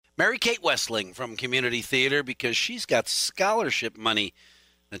Mary Kate Westling from Community Theater, because she's got scholarship money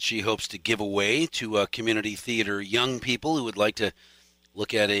that she hopes to give away to community theater young people who would like to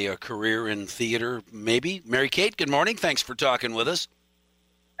look at a career in theater, maybe. Mary Kate, good morning. Thanks for talking with us.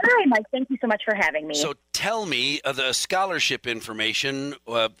 Hi, Mike. Thank you so much for having me. So tell me the scholarship information.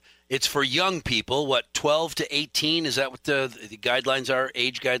 It's for young people, what, 12 to 18? Is that what the guidelines are,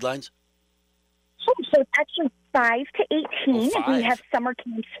 age guidelines? Sure. So it's actually 5 to 18. Oh, 5. We have summer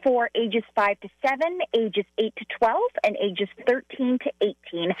camps for ages 5 to 7, ages 8 to 12, and ages 13 to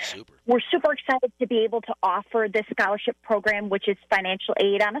 18. Super. We're super excited to be able to offer this scholarship program, which is financial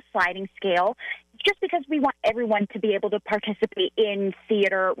aid on a sliding scale, just because we want everyone to be able to participate in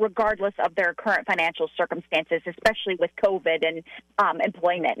theater regardless of their current financial circumstances, especially with COVID and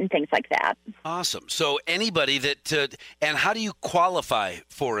employment and things like that. Awesome. So anybody that and how do you qualify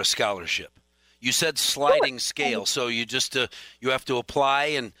for a scholarship? You said sliding scale, so you just you have to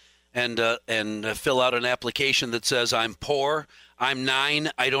apply and fill out an application that says I'm poor, I'm 9,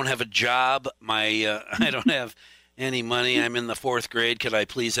 I don't have a job, I don't have any money, I'm in the 4th grade. Could I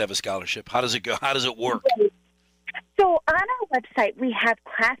please have a scholarship? How does it go? How does it work? So on our website, we have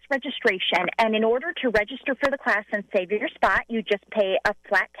class registration, and in order to register for the class and save your spot, you just pay a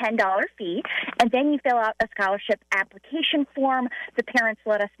flat $10 fee, and then you fill out a scholarship application form. The parents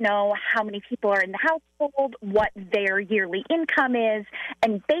let us know how many people are in the household, what their yearly income is,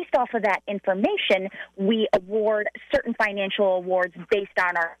 and based off of that information, we award certain financial awards based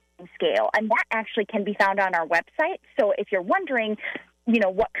on our scale, and that actually can be found on our website. So if you're wondering,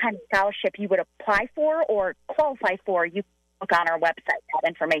 what kind of scholarship you would apply for or qualify for, you look on our website. That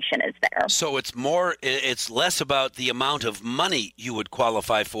information is there. So it's less about the amount of money you would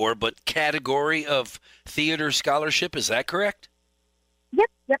qualify for, but category of theater scholarship. Is that correct?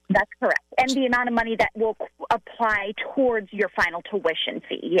 Yep, that's correct. And the amount of money that will apply towards your final tuition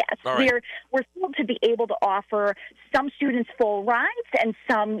fee, yes. All right. We're thrilled to be able to offer some students full rides and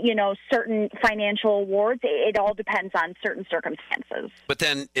some, certain financial awards. It all depends on certain circumstances. But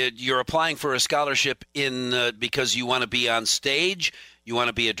then you're applying for a scholarship because you want to be on stage, you want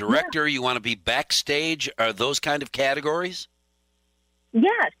to be a director, you want to be backstage. Are those kind of categories? Yeah,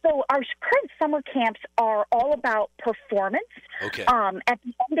 so our current summer camps are all about performance. Okay. At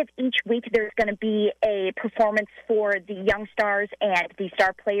the end of each week, there's going to be a performance for the Young Stars and the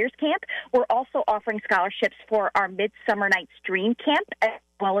Star Players Camp. We're also offering scholarships for our Midsummer Night's Dream Camp as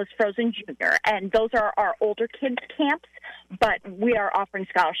well as Frozen Junior. And those are our older kids' camps, but we are offering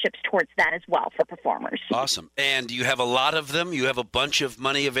scholarships towards that as well for performers. Awesome. And you have a lot of them? You have a bunch of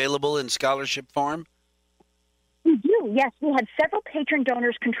money available in scholarship form? We do, yes. We had several patron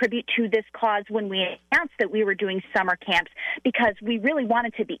donors contribute to this cause when we announced that we were doing summer camps because we really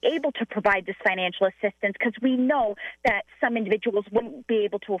wanted to be able to provide this financial assistance because we know that some individuals wouldn't be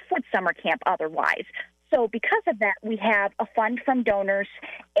able to afford summer camp otherwise. So because of that, we have a fund from donors,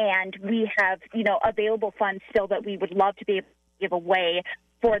 and we have, available funds still that we would love to be able to give away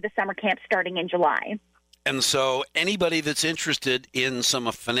for the summer camp starting in July. And so anybody that's interested in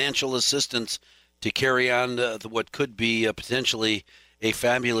some financial assistance to carry on what could be potentially a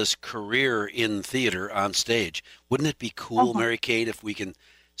fabulous career in theater on stage. Wouldn't it be cool, Mary Kate, if we can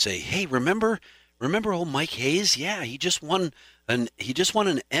say, "Hey, remember old Mike Hayes? Yeah, he just won an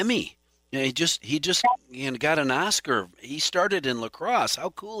Emmy. Yeah, he just got an Oscar. He started in lacrosse.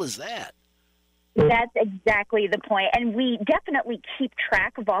 How cool is that?" That's exactly the point, and we definitely keep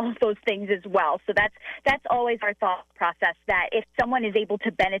track of all of those things as well. So that's always our thought process, that if someone is able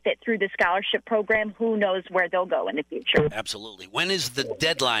to benefit through the scholarship program, who knows where they'll go in the future. Absolutely. When is the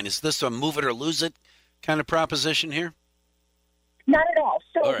deadline? Is this a move it or lose it kind of proposition here? Not at all.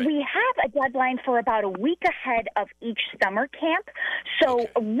 So right. We have a deadline for about a week ahead of each summer camp. So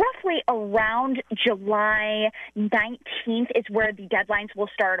roughly around July 19th is where the deadlines will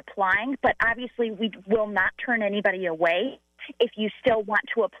start applying. But obviously, we will not turn anybody away. If you still want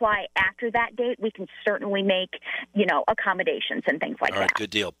to apply after that date, we can certainly make, accommodations and things like that. All right,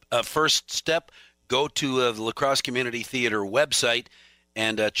 good deal. First step, go to the La Crosse Community Theater website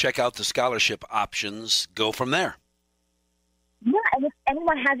and check out the scholarship options. Go from there. Yeah, and if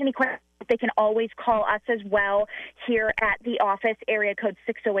anyone has any questions, they can always call us as well here at the office, area code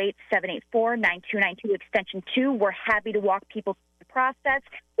 608-784-9292, extension 2. We're happy to walk people through the process.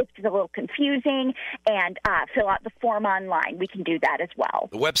 If it's a little confusing, and fill out the form online. We can do that as well.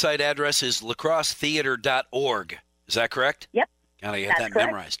 The website address is lacrossetheater.org. Is that correct? Yep. Gotta get that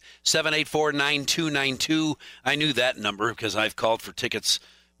memorized. 784-9292. I knew that number because I've called for tickets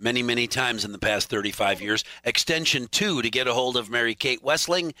many, many times in the past 35 years. Extension 2 to get a hold of Mary Kate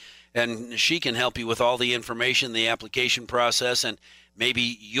Westling, and she can help you with all the information, the application process, and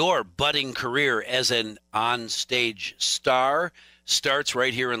maybe your budding career as an on-stage star starts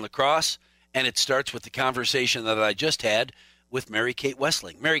right here in La Crosse, and it starts with the conversation that I just had with Mary Cate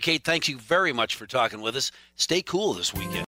Westling. Mary Cate, thank you very much for talking with us. Stay cool this weekend.